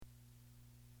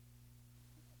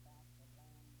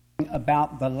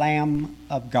About the Lamb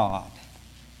of God.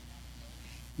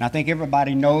 And I think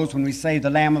everybody knows when we say the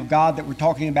Lamb of God that we're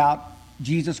talking about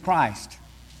Jesus Christ.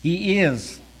 He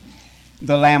is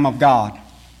the Lamb of God.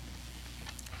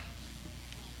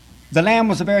 The lamb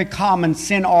was a very common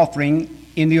sin offering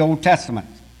in the Old Testament.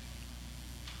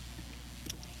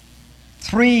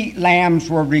 3 lambs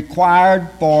were required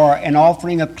for an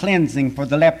offering of cleansing for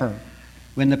the leper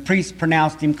when the priest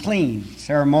pronounced him clean,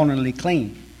 ceremonially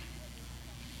clean.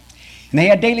 And they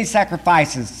had daily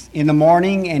sacrifices in the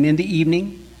morning and in the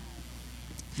evening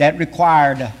that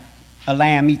required a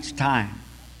lamb each time.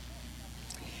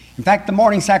 In fact, the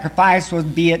morning sacrifice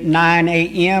would be at 9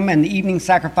 a.m. and the evening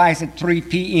sacrifice at 3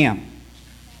 p.m.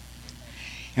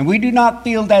 And we do not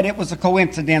feel that it was a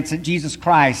coincidence that Jesus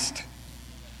Christ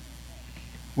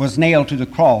was nailed to the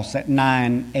cross at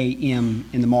 9 a.m.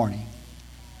 in the morning,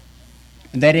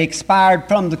 and that he expired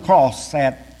from the cross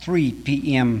at 3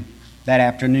 p.m. that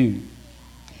afternoon.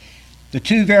 The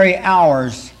 2 very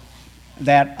hours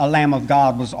that a Lamb of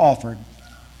God was offered,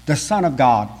 the Son of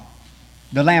God,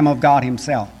 the Lamb of God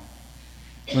himself,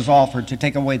 was offered to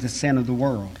take away the sin of the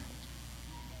world.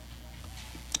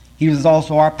 He was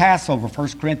also our Passover,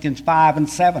 1 Corinthians 5 and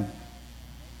 7.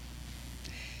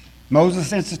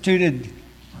 Moses instituted,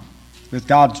 with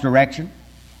God's direction,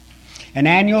 an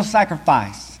annual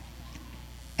sacrifice,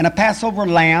 and a Passover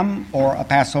lamb or a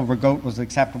Passover goat was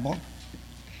acceptable,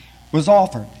 was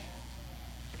offered.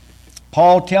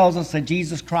 Paul tells us that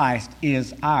Jesus Christ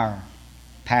is our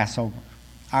Passover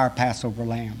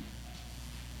lamb.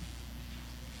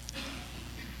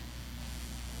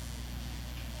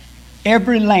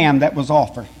 Every lamb that was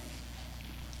offered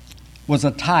was a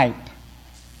type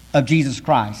of Jesus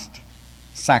Christ's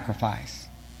sacrifice.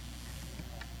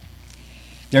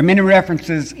 There are many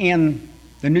references in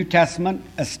the New Testament,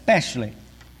 especially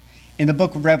in the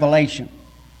book of Revelation,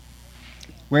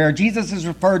 where Jesus is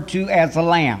referred to as a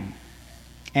lamb.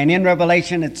 And in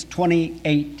Revelation, it's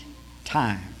 28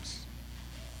 times.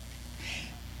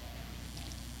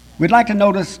 We'd like to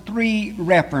notice 3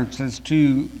 references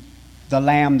to the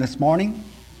lamb this morning.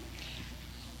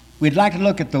 We'd like to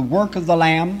look at the work of the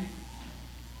lamb,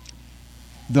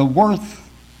 the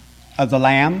worth of the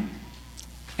lamb,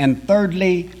 and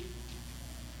thirdly,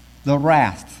 the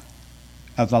wrath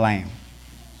of the lamb.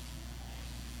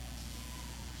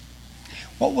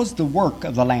 What was the work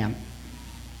of the lamb?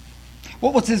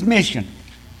 What was his mission?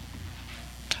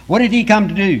 What did he come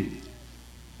to do?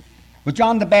 Well,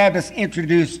 John the Baptist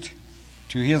introduced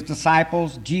to his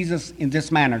disciples Jesus in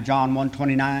this manner, John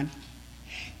 1:29.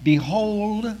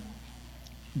 Behold,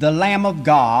 the Lamb of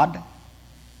God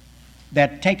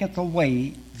that taketh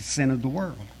away the sin of the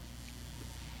world.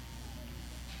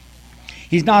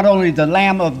 He's not only the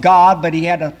Lamb of God, but he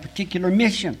had a particular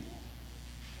mission.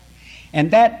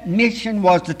 And that mission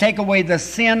was to take away the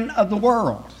sin of the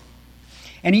world.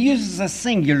 And he uses a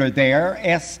singular there,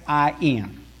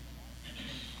 S-I-N.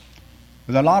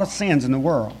 There are a lot of sins in the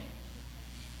world.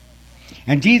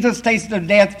 And Jesus tasted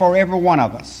death for every one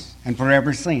of us and for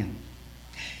every sin.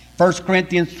 1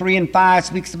 Corinthians 3 and 5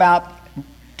 speaks about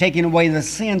taking away the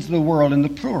sins of the world in the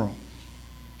plural.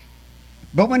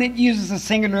 But when it uses a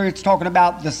singular, it's talking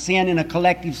about the sin in a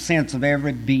collective sense of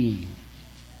every being,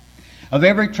 of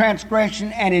every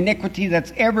transgression and iniquity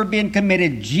that's ever been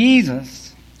committed.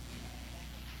 Jesus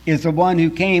is the one who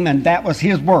came, and that was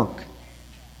his work.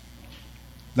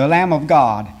 The Lamb of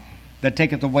God that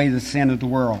taketh away the sin of the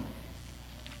world.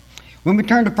 When we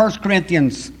turn to 1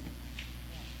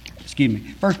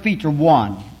 Peter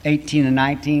 1, 18 and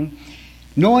 19,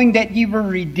 knowing that ye were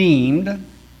redeemed,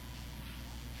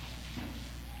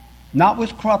 not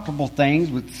with corruptible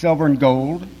things, with silver and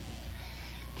gold,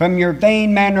 from your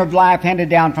vain manner of life handed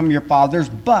down from your fathers,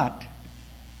 but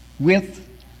with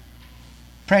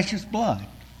precious blood,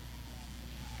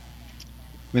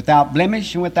 without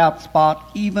blemish and without spot,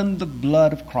 even the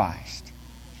blood of Christ.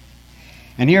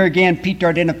 And here again, Peter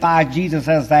identifies Jesus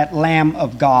as that Lamb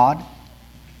of God.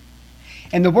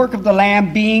 And the work of the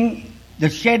Lamb being the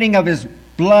shedding of his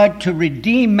blood to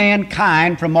redeem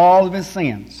mankind from all of his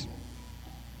sins.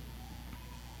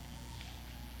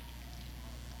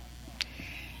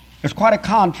 There's quite a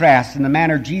contrast in the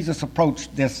manner Jesus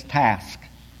approached this task,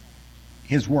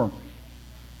 his work,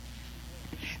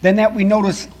 than that we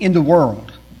notice in the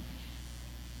world.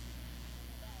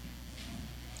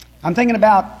 I'm thinking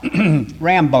about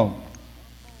Rambo.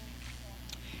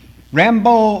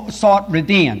 Rambo sought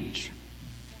revenge.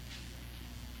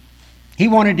 He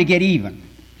wanted to get even.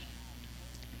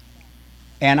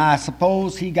 And I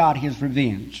suppose he got his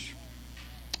revenge.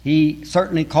 He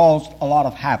certainly caused a lot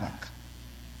of havoc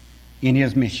in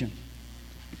his mission.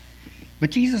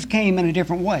 But Jesus came in a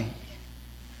different way.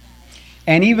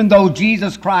 And even though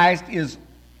Jesus Christ is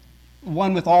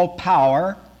one with all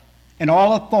power and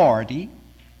all authority,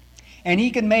 and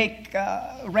he can make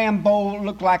Rambo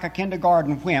look like a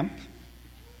kindergarten wimp,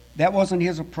 that wasn't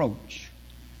his approach.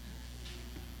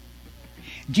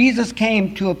 Jesus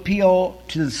came to appeal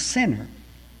to the sinner,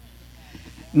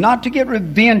 not to get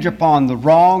revenge upon the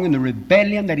wrong and the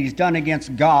rebellion that he's done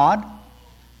against God,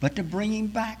 but to bring him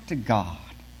back to God.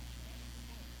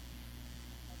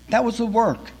 That was the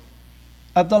work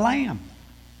of the Lamb,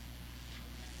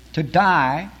 to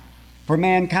die for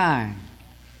mankind.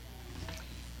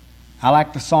 I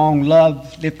like the song,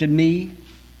 "Love Lifted Me,"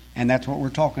 and that's what we're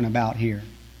talking about here.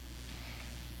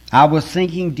 I was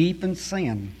sinking deep in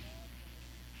sin,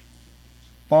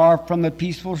 far from the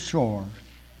peaceful shore,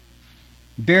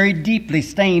 buried deeply,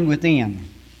 stained within,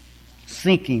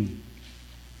 sinking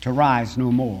to rise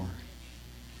no more.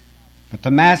 But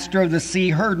the Master of the sea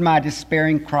heard my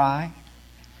despairing cry,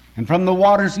 and from the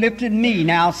waters lifted me.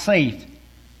 Now safe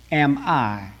am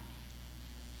I.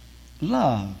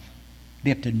 Love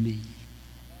lifted me.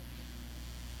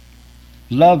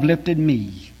 Love lifted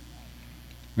me.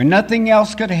 When nothing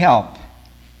else could help,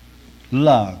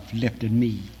 love lifted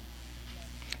me.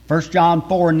 1 John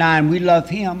 4:9, we love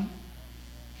him,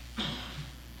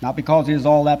 not because he is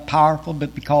all that powerful,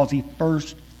 but because he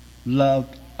first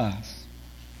loved us.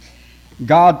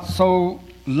 God so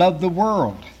loved the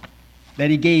world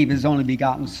that he gave his only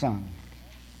begotten Son.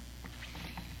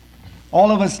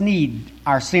 All of us need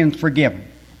our sins forgiven.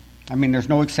 I mean, there's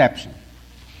no exception.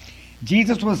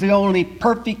 Jesus was the only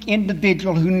perfect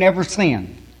individual who never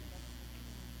sinned.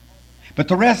 But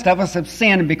the rest of us have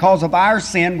sinned, and because of our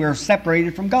sin, we're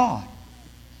separated from God.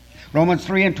 Romans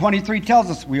 3:23 tells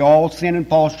us we all sin and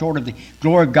fall short of the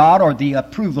glory of God or the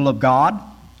approval of God.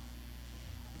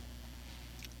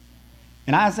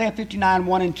 In Isaiah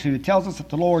 59:1-2, it tells us that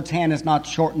the Lord's hand is not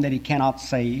shortened that he cannot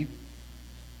save,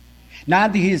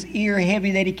 neither his ear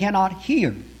heavy that he cannot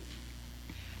hear.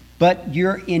 But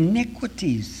your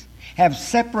iniquities have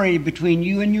separated between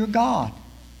you and your God.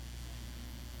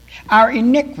 Our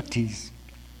iniquities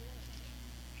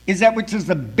is that which is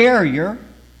the barrier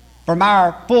from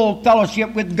our full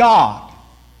fellowship with God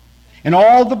and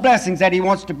all the blessings that he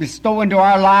wants to bestow into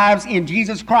our lives in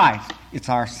Jesus Christ. It's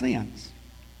our sins.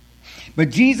 But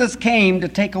Jesus came to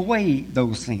take away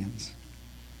those sins,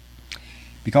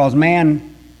 because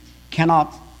man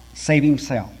cannot save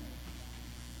himself.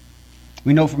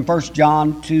 We know from 1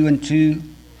 John 2:2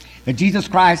 that Jesus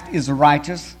Christ is the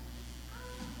righteous,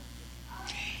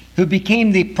 who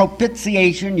became the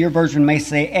propitiation, your version may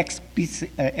say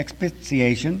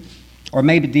expiation, or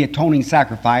maybe the atoning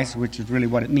sacrifice, which is really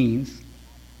what it means.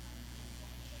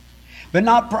 But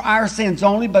not for our sins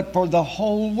only, but for the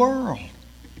whole world.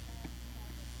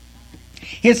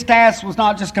 His task was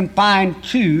not just confined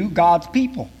to God's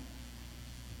people.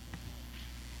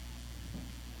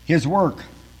 His work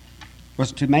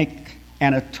was to make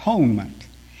an atonement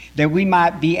that we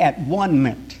might be at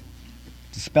one-ment,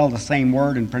 to spell the same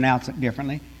word and pronounce it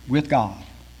differently, with God.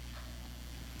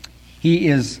 He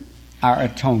is our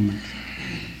atonement.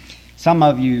 Some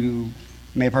of you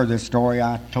may have heard this story.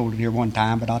 I told it here one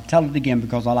time, but I'll tell it again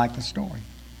because I like the story.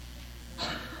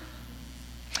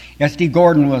 S.D.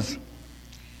 Gordon was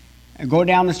going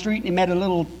down the street and he met a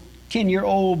little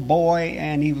 10-year-old boy,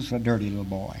 and he was a dirty little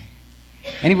boy.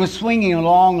 And he was swinging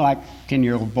along like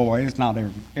 10-year-old boys, not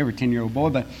every 10-year-old boy,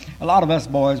 but a lot of us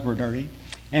boys were dirty.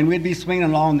 And we'd be swinging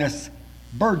along this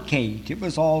bird cage. It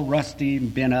was all rusty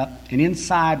and bent up, and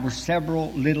inside were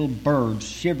several little birds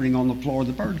shivering on the floor of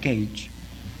the bird cage.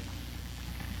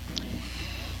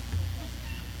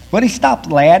 But he stopped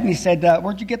the lad and he said,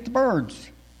 "Where'd you get the birds?"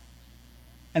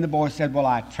 And the boy said, "Well,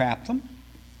 I trapped them."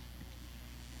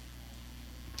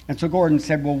 And so Gordon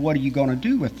said, "Well, what are you going to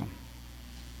do with them?"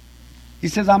 He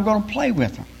says, "I'm going to play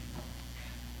with them.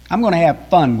 I'm going to have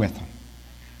fun with them."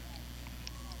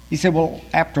 He said, "Well,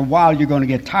 after a while you're going to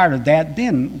get tired of that.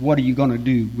 Then what are you going to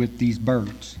do with these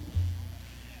birds?"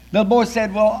 The little boy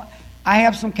said, "Well, I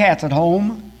have some cats at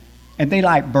home, and they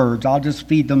like birds. I'll just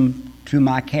feed them to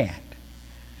my cat."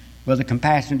 Well, the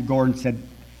compassionate Gordon said,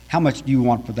 "How much do you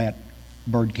want for that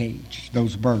bird cage,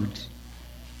 those birds?"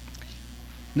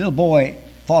 The little boy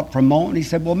thought for a moment. He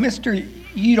said, "Well, mister,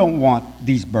 you don't want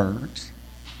these birds.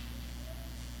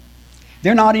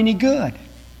 They're not any good.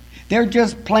 They're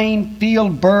just plain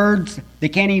field birds. They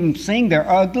can't even sing. They're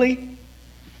ugly."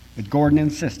 But Gordon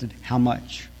insisted. "How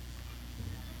much?"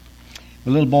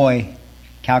 The little boy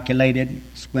calculated,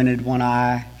 squinted one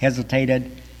eye,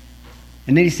 hesitated,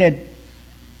 and then he said,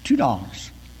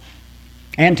 $2.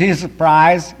 And to his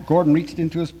surprise, Gordon reached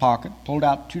into his pocket, pulled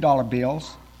out $2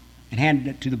 bills, and handed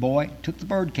it to the boy, took the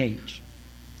bird cage.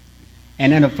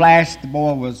 And in a flash, the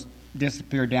boy was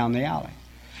disappeared down the alley.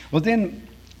 Well, then,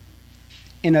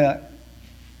 in a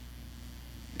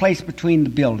place between the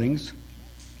buildings,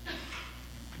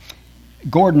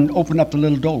 Gordon opened up the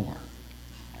little door,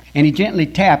 and he gently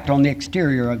tapped on the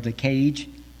exterior of the cage,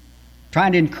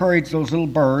 trying to encourage those little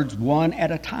birds, one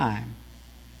at a time,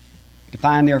 to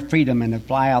find their freedom and to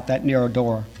fly out that narrow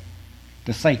door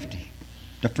to safety,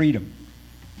 to freedom.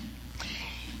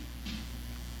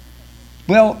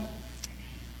 Well,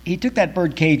 he took that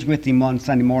bird cage with him one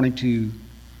Sunday morning to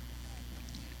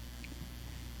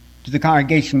the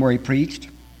congregation where he preached.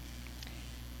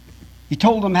 He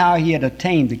told them how he had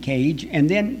attained the cage, and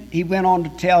then he went on to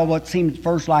tell what seemed at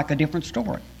first like a different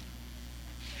story.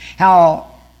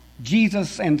 How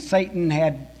Jesus and Satan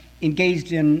had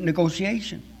engaged in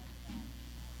negotiation.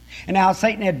 And how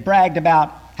Satan had bragged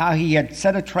about how he had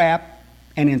set a trap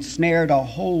and ensnared a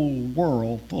whole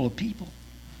world full of people.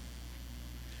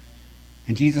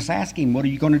 And Jesus asked him, what are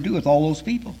you going to do with all those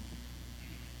people?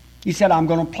 He said, I'm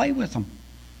going to play with them.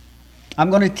 I'm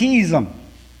going to tease them.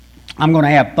 I'm going to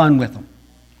have fun with them.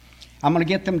 I'm going to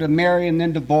get them to marry and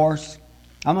then divorce.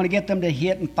 I'm going to get them to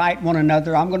hit and fight one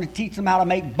another. I'm going to teach them how to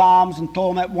make bombs and throw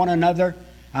them at one another.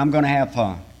 I'm going to have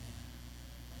fun.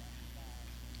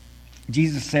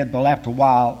 Jesus said, well, after a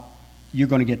while, you're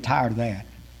going to get tired of that.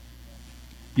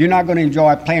 You're not going to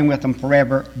enjoy playing with them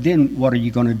forever. Then what are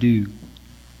you going to do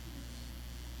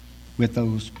with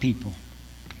those people?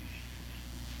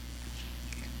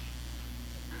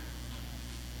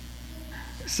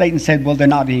 Satan said, well, they're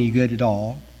not any good at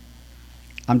all.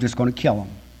 I'm just going to kill them.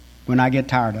 When I get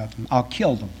tired of them, I'll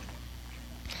kill them.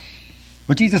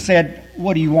 But Jesus said,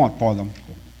 what do you want for them?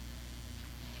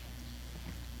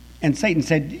 And Satan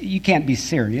said, you can't be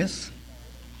serious.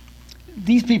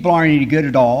 These people aren't any good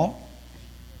at all.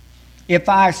 If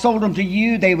I sold them to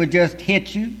you, they would just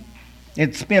hit you.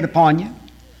 They'd spit upon you.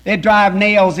 They'd drive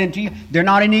nails into you. They're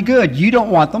not any good. You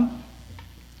don't want them.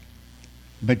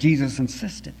 But Jesus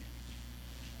insisted.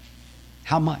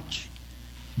 How much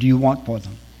do you want for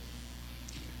them?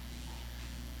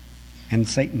 And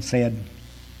Satan said,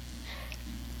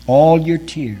 all your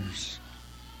tears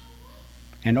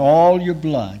and all your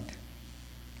blood,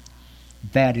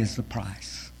 that is the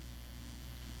price.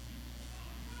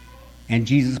 And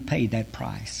Jesus paid that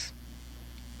price.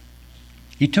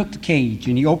 He took the cage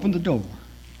and he opened the door,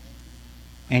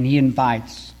 and he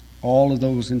invites all of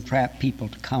those entrapped people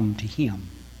to come to him,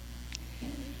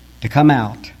 to come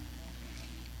out.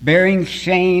 Bearing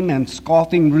shame and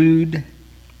scoffing rude,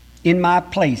 in my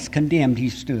place condemned he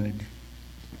stood.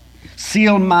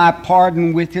 Sealed my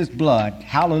pardon with his blood.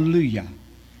 Hallelujah.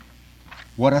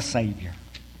 What a Savior.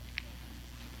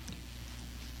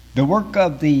 The work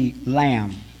of the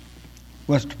Lamb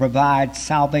was to provide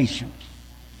salvation,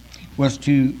 was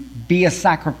to be a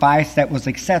sacrifice that was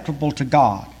acceptable to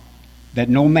God, that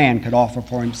no man could offer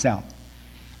for himself.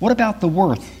 What about the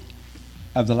worth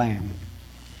of the Lamb?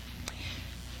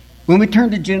 When we turn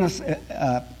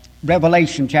to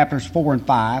Revelation chapters 4 and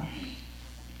 5,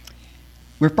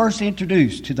 we're first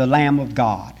introduced to the Lamb of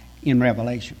God in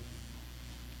Revelation.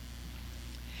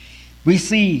 We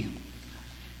see,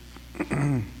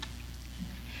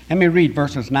 let me read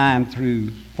verses 9 through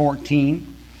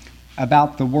 14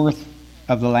 about the worth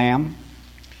of the Lamb.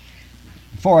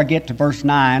 Before I get to verse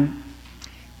 9,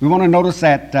 we want to notice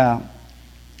that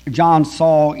John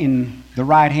saw in the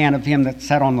right hand of him that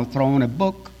sat on the throne a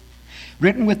book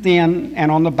written within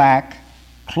and on the back,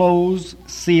 closed,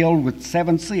 sealed with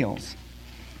 7 seals.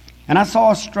 And I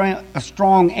saw a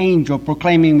strong angel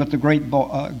proclaiming with a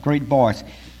great voice,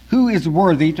 who is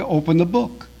worthy to open the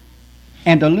book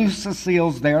and to loose the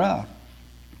seals thereof?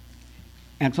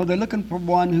 And so they're looking for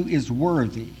one who is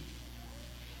worthy.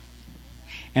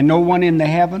 And no one in the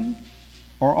heaven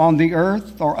or on the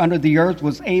earth or under the earth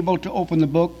was able to open the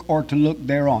book or to look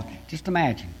thereon. Just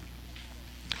imagine.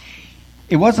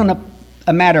 It wasn't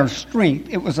a matter of strength.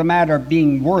 It was a matter of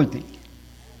being worthy.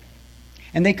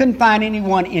 And they couldn't find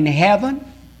anyone in heaven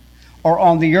or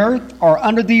on the earth or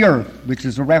under the earth, which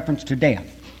is a reference to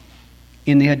death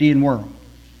in the Hadean world.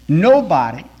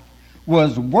 Nobody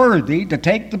was worthy to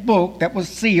take the book that was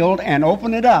sealed and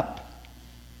open it up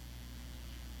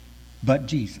but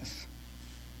Jesus.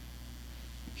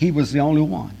 He was the only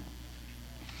one.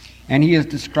 And he is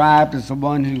described as the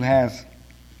one who has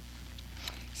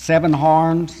 7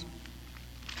 horns,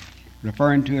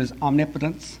 referring to his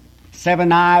omnipotence,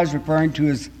 7 eyes, referring to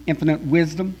his infinite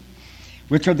wisdom,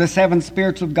 which are the 7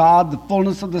 spirits of God, the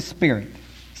fullness of the Spirit,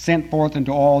 sent forth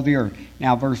into all the earth.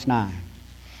 Now, verse 9.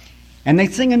 And they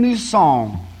sing a new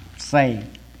song, say.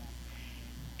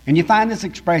 And you find this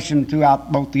expression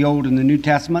throughout both the Old and the New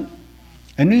Testament.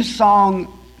 A new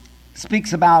song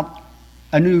speaks about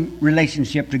a new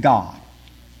relationship to God,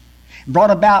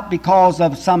 brought about because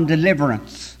of some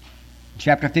deliverance. In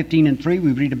chapter 15 and 3,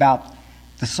 we read about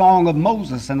the song of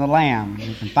Moses and the Lamb.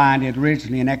 You can find it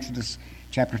originally in Exodus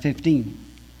chapter 15.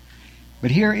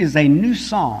 But here is a new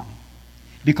song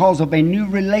because of a new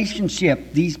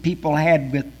relationship these people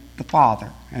had with the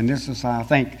Father. And this is, I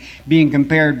think, being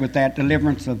compared with that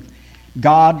deliverance of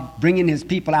God bringing his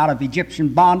people out of Egyptian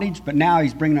bondage, but now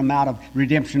he's bringing them out of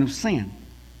redemption of sin.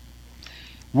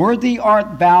 Worthy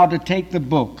art thou to take the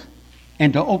book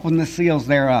and to open the seals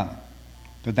thereof.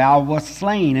 For thou wast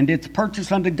slain and didst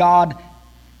purchase unto God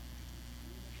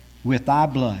with thy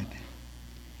blood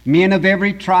men of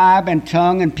every tribe and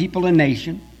tongue and people and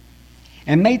nation,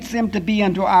 and madest them to be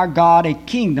unto our God a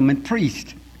kingdom and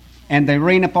priest, and they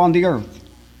reign upon the earth.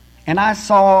 And I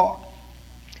saw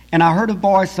and I heard a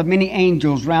voice of many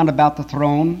angels round about the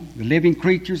throne, the living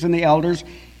creatures and the elders,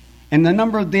 and the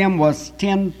number of them was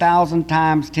 10,000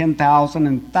 times 10,000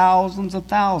 and thousands of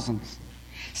thousands,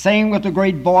 saying with a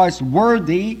great voice,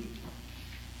 Worthy,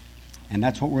 and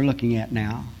that's what we're looking at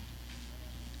now,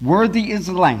 worthy is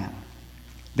the Lamb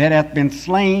that hath been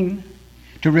slain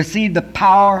to receive the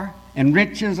power and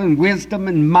riches and wisdom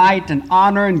and might and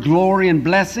honor and glory and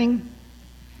blessing.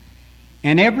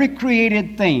 And every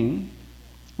created thing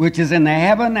which is in the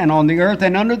heaven and on the earth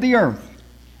and under the earth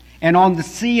and on the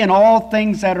sea and all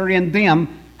things that are in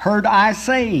them, heard I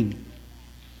saying.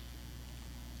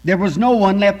 There was no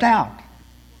one left out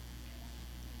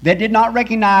that did not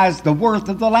recognize the worth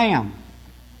of the Lamb,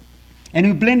 and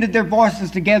who blended their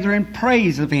voices together in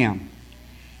praise of him.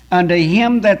 Unto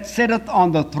him that sitteth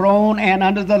on the throne and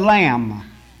unto the Lamb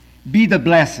be the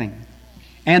blessing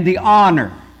and the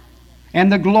honor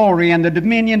and the glory and the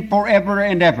dominion forever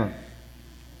and ever.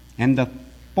 And the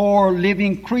four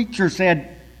living creatures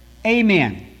said,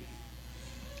 Amen.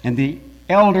 And the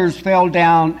elders fell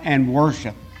down and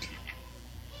worshiped.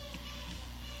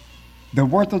 The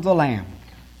worth of the Lamb.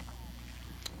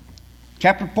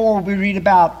 Chapter 4, we read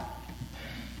about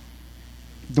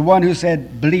the one who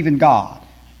said, believe in God.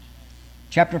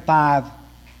 Chapter 5,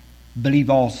 believe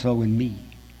also in me.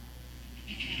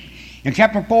 In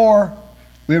chapter 4,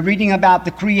 we're reading about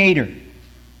the Creator.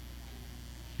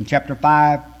 In chapter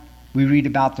 5, we read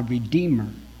about the Redeemer.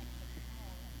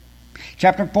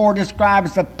 Chapter 4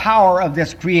 describes the power of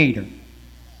this Creator.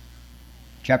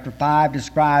 Chapter 5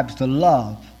 describes the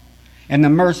love and the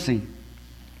mercy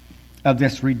of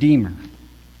this Redeemer.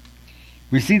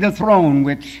 We see the throne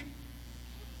which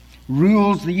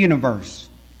rules the universe,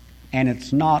 and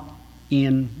it's not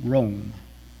in Rome.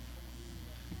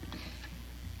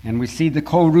 And we see the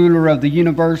co-ruler of the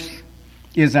universe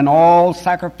is an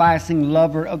all-sacrificing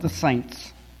lover of the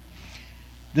saints.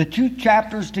 The two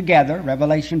chapters together,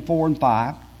 Revelation 4 and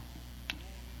 5,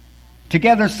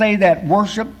 together say that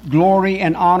worship, glory,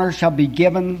 and honor shall be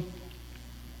given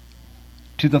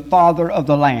to the Father of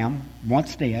the Lamb,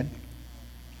 once dead,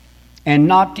 and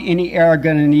not to any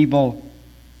arrogant and evil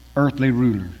earthly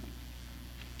ruler.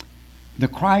 The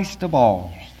Christ of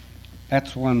all,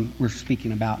 that's one we're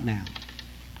speaking about now.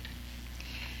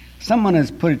 Someone has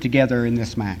put it together in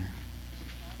this manner.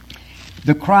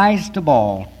 The Christ of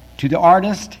all, to the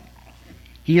artist,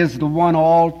 he is the one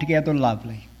altogether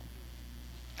lovely.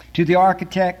 To the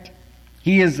architect,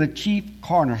 he is the chief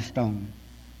cornerstone.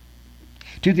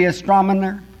 To the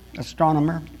astronomer,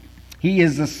 he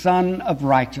is the Son of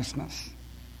righteousness.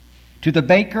 To the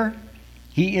baker,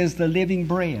 he is the living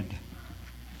bread.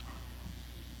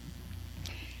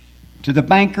 To the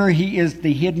banker, he is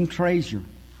the hidden treasure.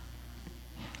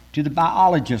 To the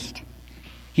biologist,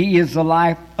 he is the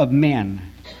life of men.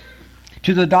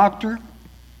 To the doctor,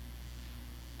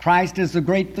 Christ is the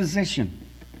great physician.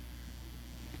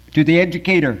 To the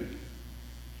educator,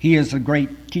 he is a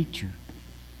great teacher.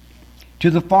 To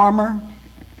the farmer,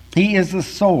 he is the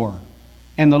sower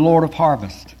and the Lord of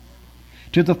harvest.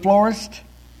 To the florist,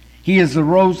 he is the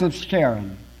rose of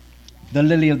Sharon, the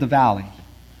lily of the valley.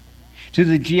 To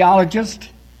the geologist,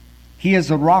 he is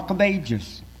the rock of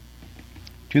ages.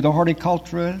 To the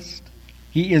horticulturist,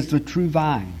 he is the true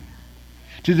vine.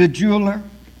 To the jeweler,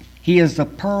 he is the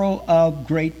pearl of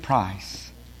great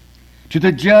price. To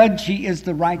the judge, he is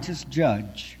the righteous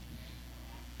judge.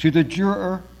 To the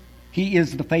juror, he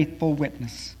is the faithful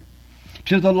witness.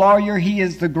 To the lawyer, he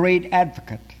is the great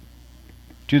advocate.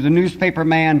 To the newspaper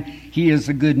man, he is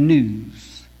the good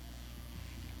news.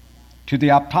 To the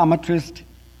optometrist,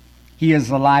 he is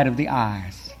the light of the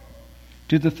eyes.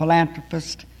 To the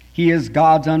philanthropist, he is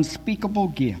God's unspeakable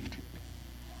gift.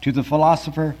 To the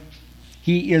philosopher,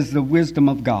 he is the wisdom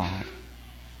of God.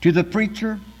 To the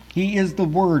preacher, he is the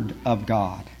word of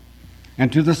God.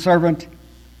 And to the servant,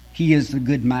 he is the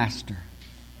good master.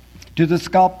 To the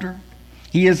sculptor,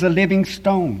 he is the living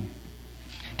stone.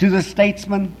 To the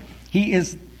statesman, he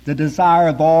is the desire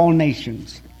of all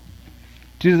nations.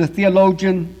 To the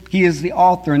theologian, he is the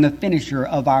author and the finisher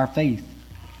of our faith.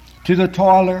 To the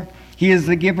toiler, he is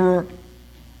the giver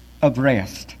of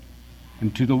rest.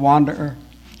 And to the wanderer,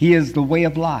 he is the way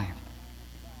of life.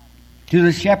 To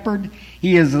the shepherd,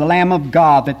 he is the Lamb of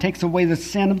God that takes away the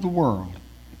sin of the world.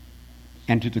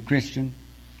 And to the Christian,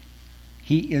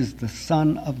 he is the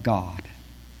Son of God,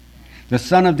 the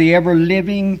Son of the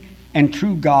ever-living and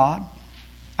true God,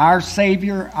 our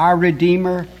Savior, our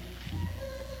Redeemer,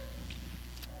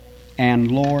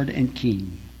 and Lord and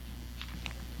King.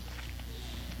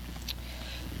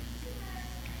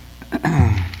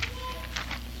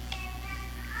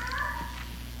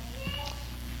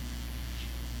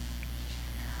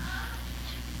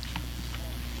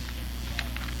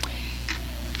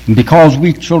 And because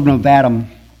we children of Adam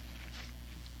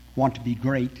want to be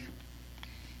great,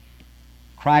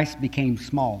 Christ became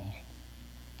small.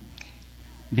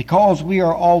 Because we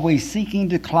are always seeking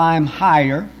to climb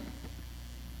higher,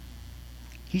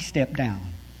 he stepped down.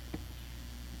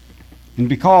 And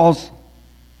because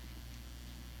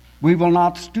we will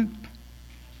not stoop,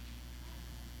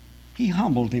 he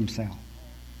humbled himself.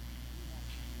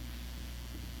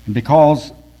 And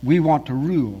because we want to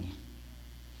rule,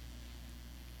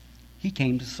 he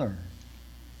came to serve.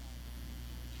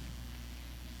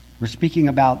 We're speaking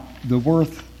about the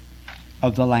worth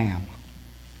of the Lamb.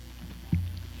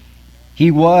 He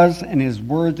was and is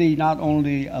worthy not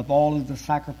only of all of the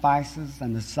sacrifices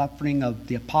and the suffering of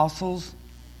the apostles,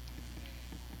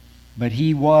 but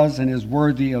he was and is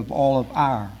worthy of all of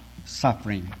our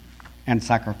suffering and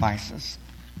sacrifices.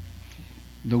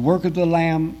 The work of the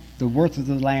Lamb, the worth of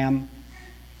the Lamb,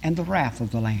 and the wrath of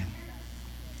the Lamb.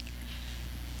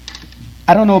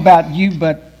 I don't know about you,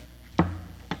 but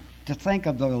to think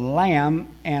of the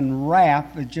Lamb and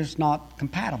wrath is just not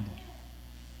compatible.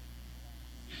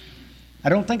 I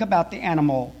don't think about the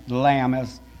animal, the lamb,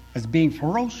 as being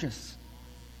ferocious.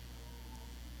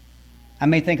 I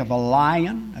may think of a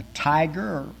lion, a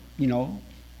tiger, or,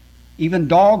 even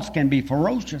dogs can be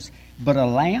ferocious. But a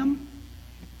lamb?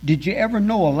 Did you ever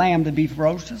know a lamb to be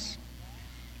ferocious?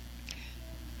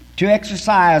 To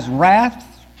exercise wrath?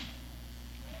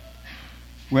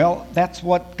 Well, that's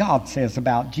what God says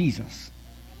about Jesus.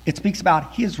 It speaks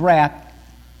about his wrath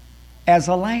as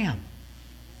a lamb.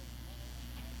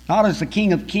 Not as the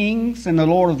King of Kings and the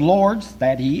Lord of Lords,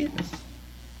 that he is.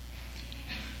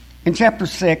 In chapter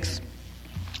 6,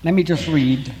 let me just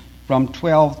read from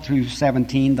 12 through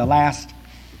 17, the last,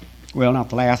 well, not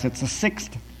the last, it's the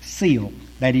sixth seal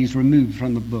that he's removed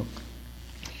from the book.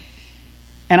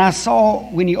 And I saw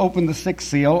when he opened the sixth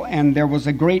seal, and there was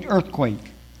a great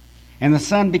earthquake, and the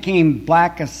sun became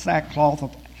black as sackcloth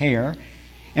of hair,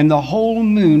 and the whole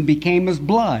moon became as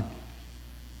blood.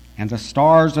 And the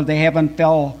stars of the heaven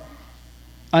fell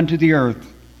unto the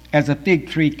earth, as a fig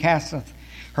tree casteth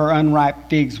her unripe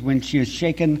figs when she is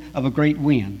shaken of a great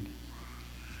wind.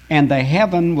 And the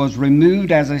heaven was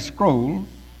removed as a scroll,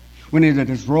 when it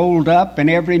is rolled up, and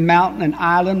every mountain and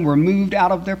island were moved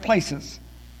out of their places.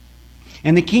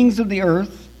 And the kings of the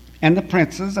earth, and the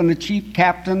princes, and the chief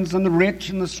captains, and the rich,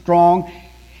 and the strong,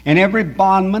 and every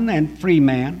bondman and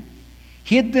freeman,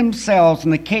 hid themselves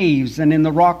in the caves and in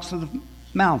the rocks of the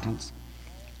mountains.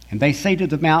 And they say to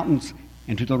the mountains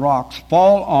and to the rocks,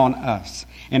 fall on us,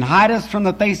 and hide us from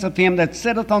the face of him that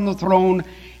sitteth on the throne,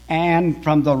 and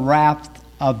from the wrath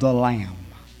of the Lamb.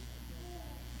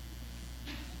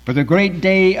 For the great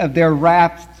day of their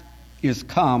wrath is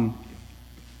come,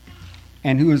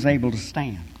 and who is able to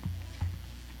stand?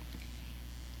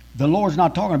 The Lord's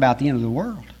not talking about the end of the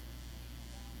world.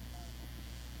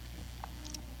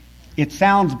 It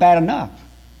sounds bad enough.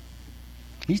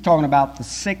 He's talking about the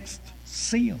sixth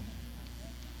seal.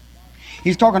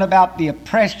 He's talking about the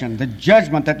oppression, the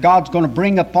judgment that God's going to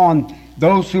bring upon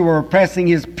those who are oppressing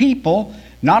his people,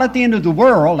 not at the end of the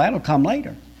world, that'll come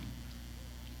later.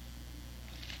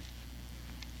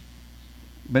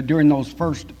 But during those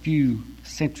first few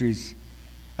centuries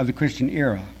of the Christian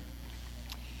era,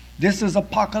 this is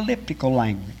apocalyptical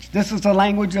language. This is the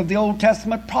language of the Old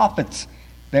Testament prophets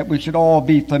that we should all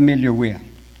be familiar with.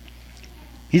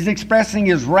 He's expressing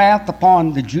his wrath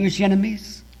upon the Jewish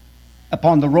enemies,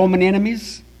 upon the Roman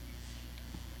enemies.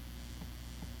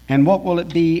 And what will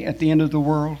it be at the end of the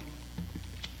world?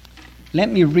 Let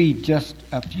me read just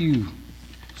a few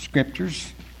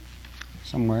scriptures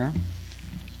somewhere.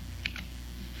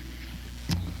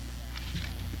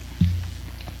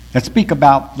 that speak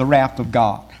about the wrath of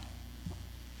God.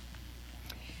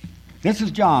 This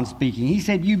is John speaking. He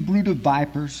said, "You brood of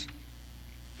vipers,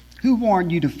 who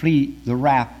warned you to flee the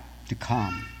wrath to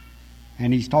come?"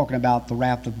 And he's talking about the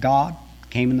wrath of God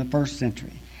came in the first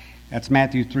century. That's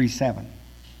Matthew 3:7.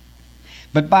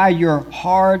 "But by your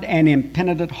hard and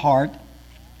impenitent heart,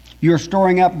 you're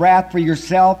storing up wrath for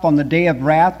yourself on the day of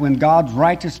wrath when God's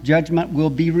righteous judgment will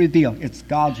be revealed." It's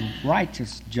God's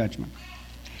righteous judgment.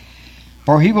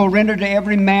 "For he will render to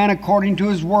every man according to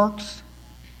his works.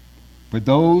 For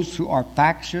those who are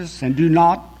factious and do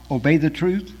not obey the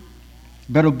truth,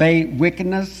 but obey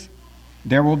wickedness,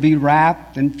 there will be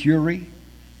wrath and fury.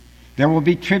 There will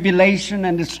be tribulation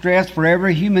and distress for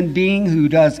every human being who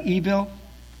does evil.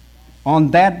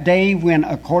 On that day when,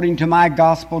 according to my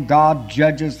gospel, God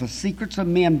judges the secrets of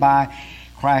men by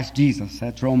Christ Jesus."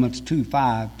 That's Romans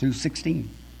 2:5-16.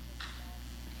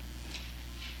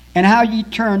 "And how ye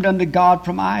turned unto God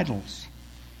from idols,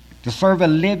 to serve a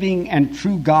living and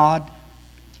true God,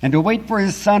 and to wait for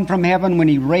his Son from heaven whom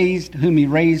he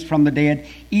raised from the dead,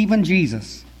 even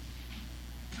Jesus,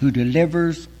 who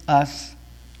delivers us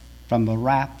from the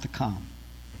wrath to come."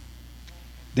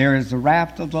 There is the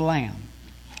wrath of the Lamb.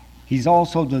 He's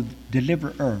also the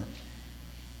deliverer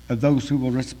of those who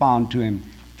will respond to him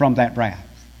from that wrath.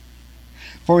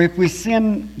 "For if we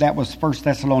sin," that was 1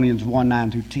 Thessalonians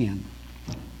 1:9-10.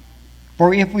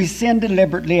 "For if we sin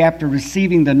deliberately after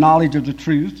receiving the knowledge of the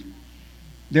truth,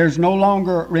 there's no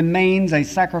longer remains a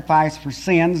sacrifice for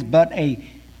sins, but a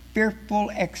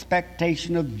fearful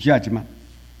expectation of judgment,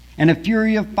 and a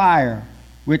fury of fire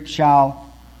which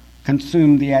shall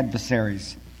consume the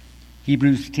adversaries."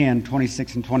 Hebrews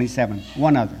 10:26-27.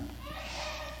 One other.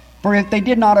 "For if they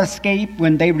did not escape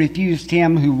when they refused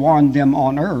him who warned them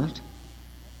on earth,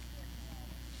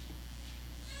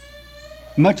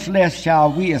 much less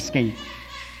shall we escape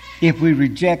if we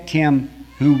reject him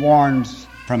who warns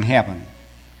from heaven."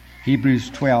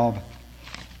 Hebrews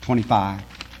 12:25.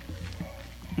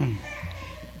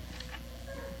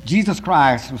 Jesus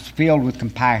Christ was filled with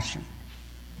compassion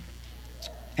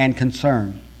and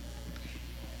concern.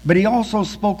 But he also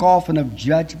spoke often of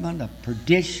judgment, of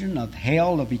perdition, of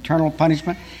hell, of eternal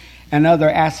punishment, and other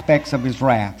aspects of his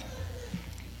wrath.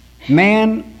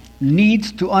 Man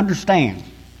needs to understand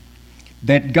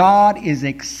that God is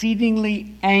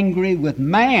exceedingly angry with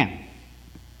man.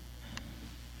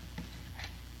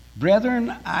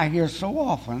 Brethren, I hear so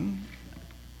often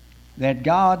that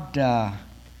God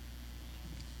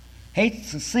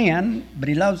hates the sin, but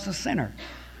he loves the sinner.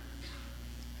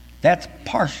 That's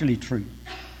partially true.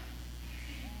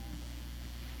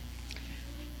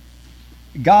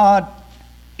 God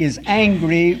is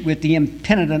angry with the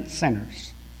impenitent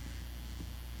sinners.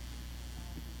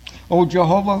 "O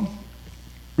Jehovah,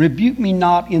 rebuke me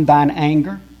not in thine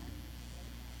anger,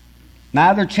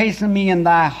 neither chasten me in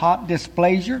thy hot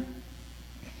displeasure.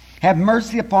 Have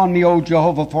mercy upon me, O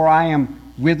Jehovah, for I am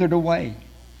withered away.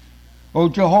 O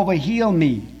Jehovah, heal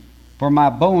me, for my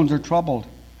bones are troubled.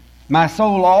 My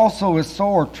soul also is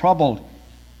sore troubled.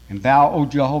 And thou, O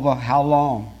Jehovah, how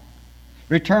long?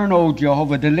 Return, O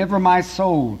Jehovah, deliver my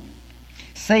soul.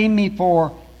 Save me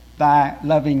for thy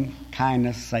loving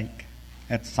kindness' sake."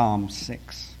 That's Psalm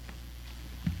 6.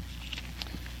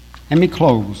 Let me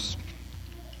close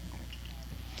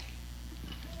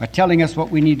by telling us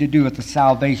what we need to do with the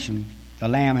salvation the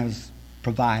Lamb has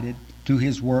provided through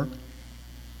his work,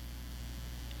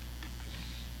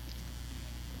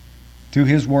 through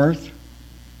his worth.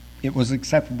 It was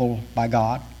acceptable by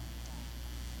God.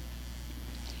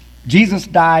 Jesus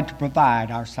died to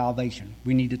provide our salvation.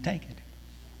 We need to take it.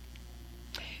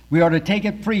 We are to take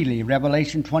it freely,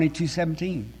 Revelation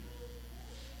 22:17.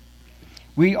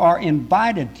 We are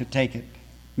invited to take it,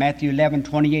 Matthew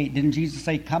 11:28. Didn't Jesus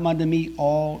say, "Come unto me,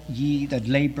 all ye that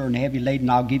labor and heavy laden,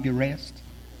 I'll give you rest"?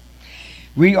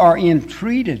 We are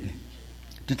entreated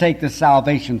to take this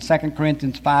salvation, 2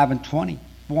 Corinthians 5:20.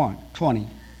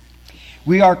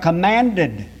 We are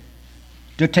commanded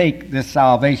to take this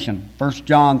salvation, 1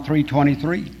 John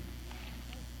 3:23.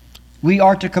 We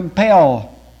are to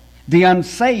compel the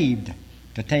unsaved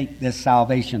to take this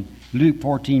salvation, Luke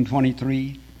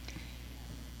 14:23.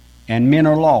 And men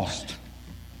are lost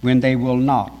when they will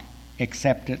not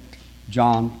accept it,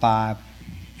 John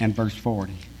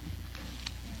 5:40.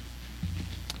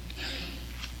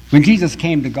 When Jesus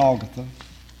came to Golgotha,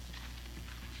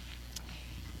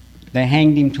 they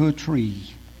hanged him to a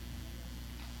tree.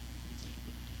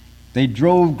 They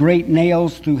drove great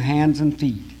nails through hands and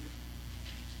feet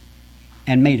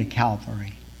and made a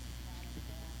Calvary.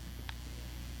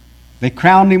 They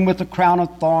crowned him with a crown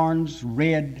of thorns,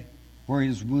 red were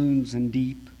his wounds and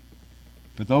deep,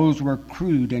 But those were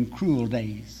crude and cruel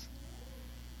days,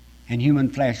 and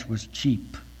human flesh was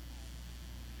cheap.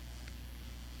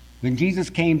 When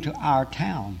Jesus came to our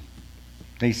town,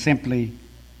 they simply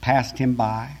passed him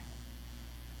by.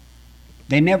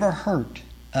 They never hurt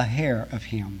a hair of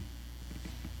him.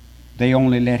 They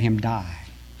only let him die.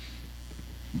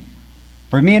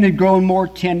 For men had grown more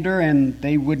tender, and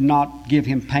they would not give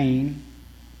him pain.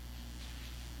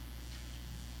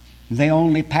 They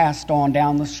only passed on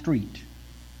down the street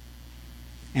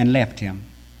and left him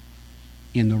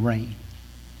in the rain.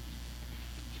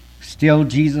 Still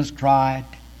Jesus cried,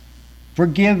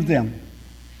 "Forgive them,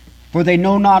 for they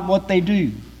know not what they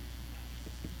do."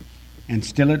 And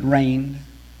still it rained,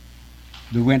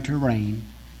 the winter rain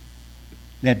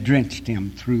that drenched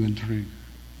him through and through.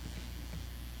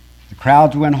 The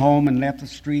crowds went home and left the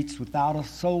streets without a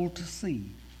soul to see.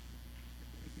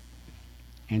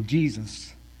 And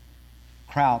Jesus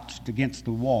crouched against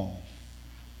the wall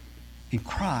and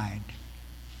cried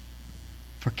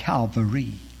for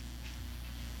Calvary.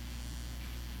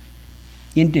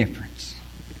 Indifference.